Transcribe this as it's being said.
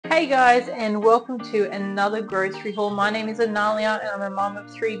Hey guys, and welcome to another grocery haul. My name is Analia and I'm a mum of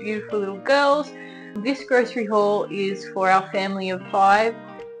 3 beautiful little girls. This grocery haul is for our family of 5,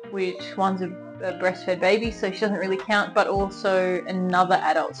 which one's a breastfed baby, so she doesn't really count, but also another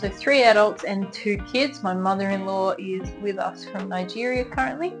adult. So 3 adults and 2 kids. My mother-in-law is with us from Nigeria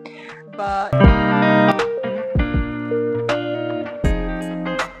currently.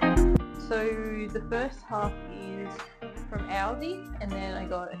 So the first half is from Aldi, and then I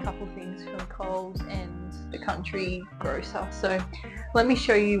got a couple things from Coles and the country grocer. So let me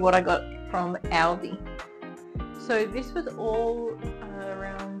show you what I got from Aldi. So this was all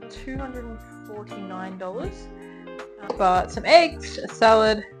around $249, but some eggs, a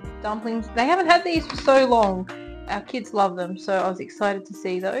salad, dumplings. They haven't had these for so long. Our kids love them, so I was excited to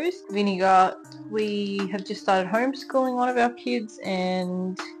see those. Vinegar. We have just started homeschooling one of our kids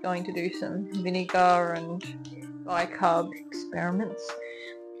and going to do some vinegar and bicarb experiments.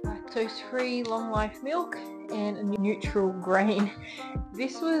 Lactose-free long life milk and a neutral grain.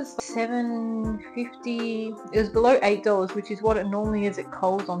 This was $7.50. It was below $8, which is what it normally is at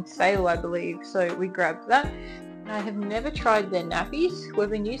Coles on sale, I believe. So we grabbed that. I have never tried their nappies. We've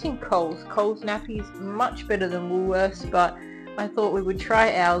been using Coles. Coles nappies much better than Woolworths, but I thought we would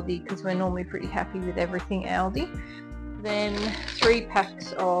try Aldi because we're normally pretty happy with everything Aldi. Then 3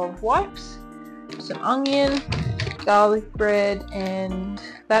 packs of wipes, some onion, garlic bread, and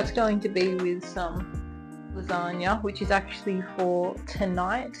that's going to be with some lasagna, which is actually for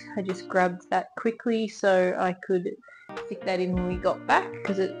tonight. I just grabbed that quickly so I could stick that in when we got back,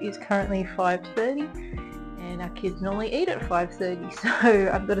 because it is currently 5:30 and our kids normally eat at 5:30, so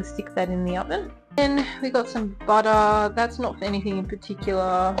I've got to stick that in the oven. Then we got some butter. That's not for anything in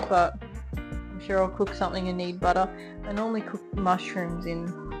particular, but I'm sure I'll cook something and need butter. I normally cook mushrooms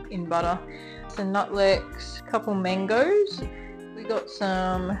in butter. Some nutlets, a couple mangoes. We got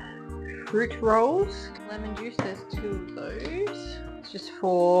some fruit rolls, lemon juice. There's 2 of those. It's just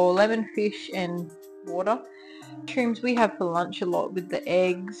for lemon, fish and water. Mushrooms we have for lunch a lot with the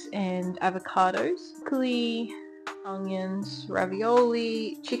eggs and avocados. Broccoli, onions,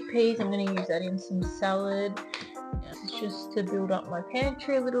 ravioli, chickpeas. I'm going to use that in some salad. This is just to build up my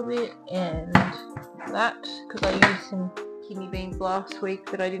pantry a little bit, and that because I used some kidney beans last week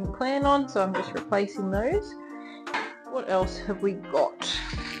that I didn't plan on, so I'm just replacing those. What else have we got?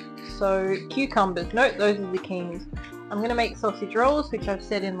 So cucumbers. Nope, those are zucchinis. I'm going to make sausage rolls, which I've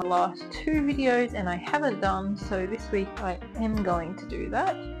said in the last 2 videos and I haven't done, so this week I am going to do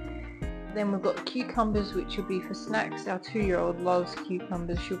that. Then we've got cucumbers, which will be for snacks. Our 2-year-old loves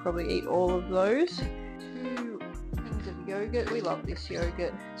cucumbers. She'll probably eat all of those. 2 things of yogurt. We love this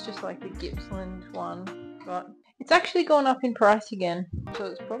yogurt. It's just like the Gippsland one, but it's actually gone up in price again, so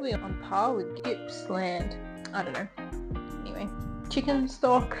it's probably on par with Gippsland. I don't know. Anyway, chicken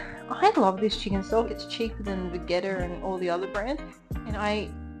stock. I love this chicken stock. It's cheaper than Vegeta and all the other brands, and I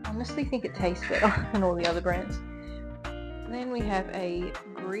honestly think it tastes better than all the other brands. Then we have a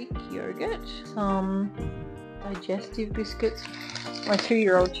Greek yogurt, some digestive biscuits. My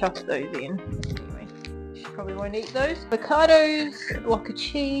 2-year-old chucked those in. Anyway, she probably won't eat those. Avocados, a block of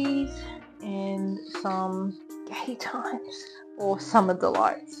cheese, and some Gay Times or Summer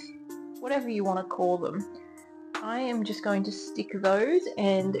Delights, whatever you want to call them. I am just going to stick those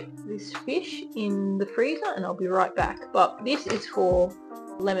and this fish in the freezer and I'll be right back. But this is for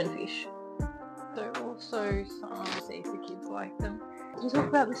lemon fish. So also some, see if the kids like them. To talk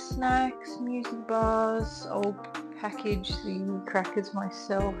about the snacks, music bars, I'll package the crackers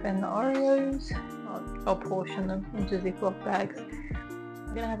myself and the Oreos. I'll portion them into Ziploc bags.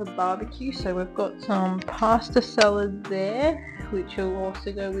 I'm going to have a barbecue, so we've got some pasta salad there, which will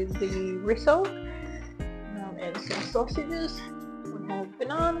also go with the risotto. And some sausages. We have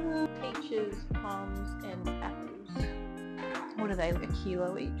bananas, peaches, plums and apples. What are they, like a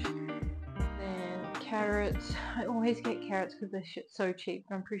kilo each? Then carrots. I always get carrots because they're so cheap.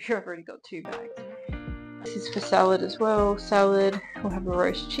 I'm pretty sure I've already got 2 bags. This is for salad as well. Salad, we'll have a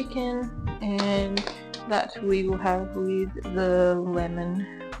roast chicken, and that we will have with the lemon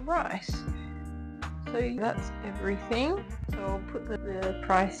rice. So that's everything. So I'll put the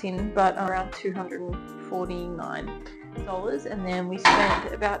price in, but around $249, and then we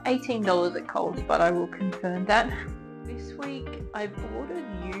spent about $18 at Coles, but I will confirm that. This week I've ordered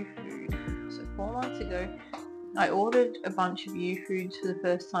U-Food. So 4 months ago I ordered a bunch of U-Foods for the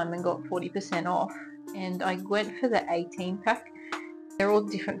first time and got 40% off, and I went for the 18 pack. They're all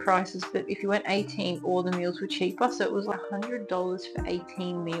different prices, but if you went 18, all the meals were cheaper, so it was like $100 for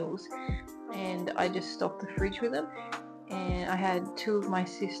 18 meals. And I just stocked the fridge with them, and I had 2 of my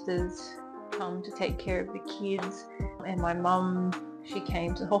sisters come to take care of the kids, and my mum she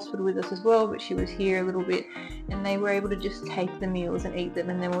came to the hospital with us as well, but she was here a little bit, and they were able to just take the meals and eat them.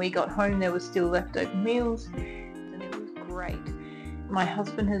 And then when we got home, there was still leftover meals, and it was great. My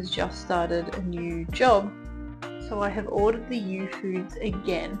husband has just started a new job, so I have ordered the U-Foods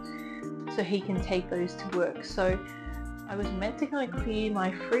again so he can take those to work. So I was meant to kind of clear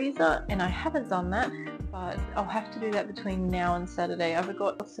my freezer, and I haven't done that, but I'll have to do that between now and Saturday.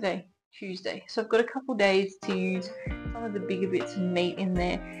 what's today? Tuesday. So I've got a couple days to use some of the bigger bits of meat in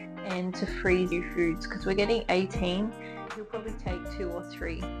there and to freeze U-Foods, because we're getting 18. He'll probably take 2 or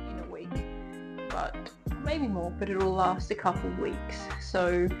 3 in a week, but maybe more, but it'll last a couple weeks.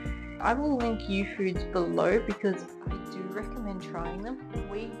 So I will link U-Foods below because I do recommend trying them.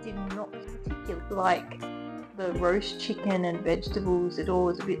 We did not particularly like the roast chicken and vegetables. It all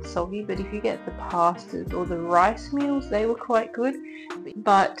was a bit soggy, but if you get the pastas or the rice meals, they were quite good.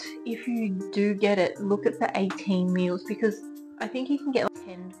 But if you do get it, look at the 18 meals, because I think you can get like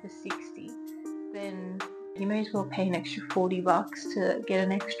 10 for 60. Then you may as well pay an extra $40 to get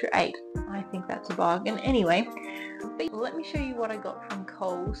an extra 8. I think that's a bargain. Anyway, let me show you what I got from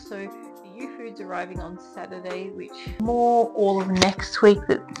Coles. So the U-Foods arriving on Saturday, which more all of next week,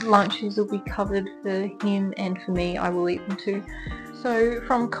 that lunches will be covered for him, and for me, I will eat them too. So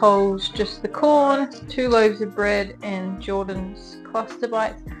from Coles, just the corn, 2 loaves of bread, and Jordan's cluster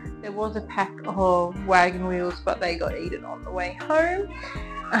bites. There was a pack of wagon wheels, but they got eaten on the way home.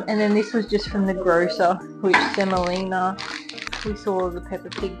 And then this was just from the grocer, which Semolina, we saw the pepper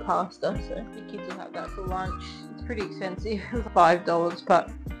pig pasta, so the kids will have that for lunch. It's pretty expensive, it was $5, but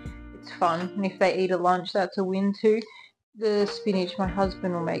it's fun, and if they eat a lunch, that's a win too. The spinach, my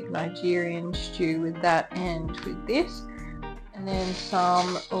husband will make Nigerian stew with that and with this, and then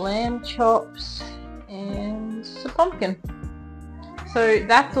some lamb chops and some pumpkin. So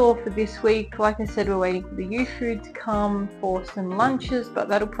that's all for this week. Like I said, we're waiting for the U-Food to come for some lunches, but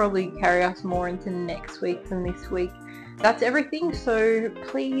that'll probably carry us more into next week than this week. That's everything, so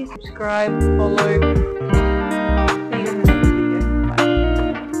please subscribe, follow. See you in the next video. Bye.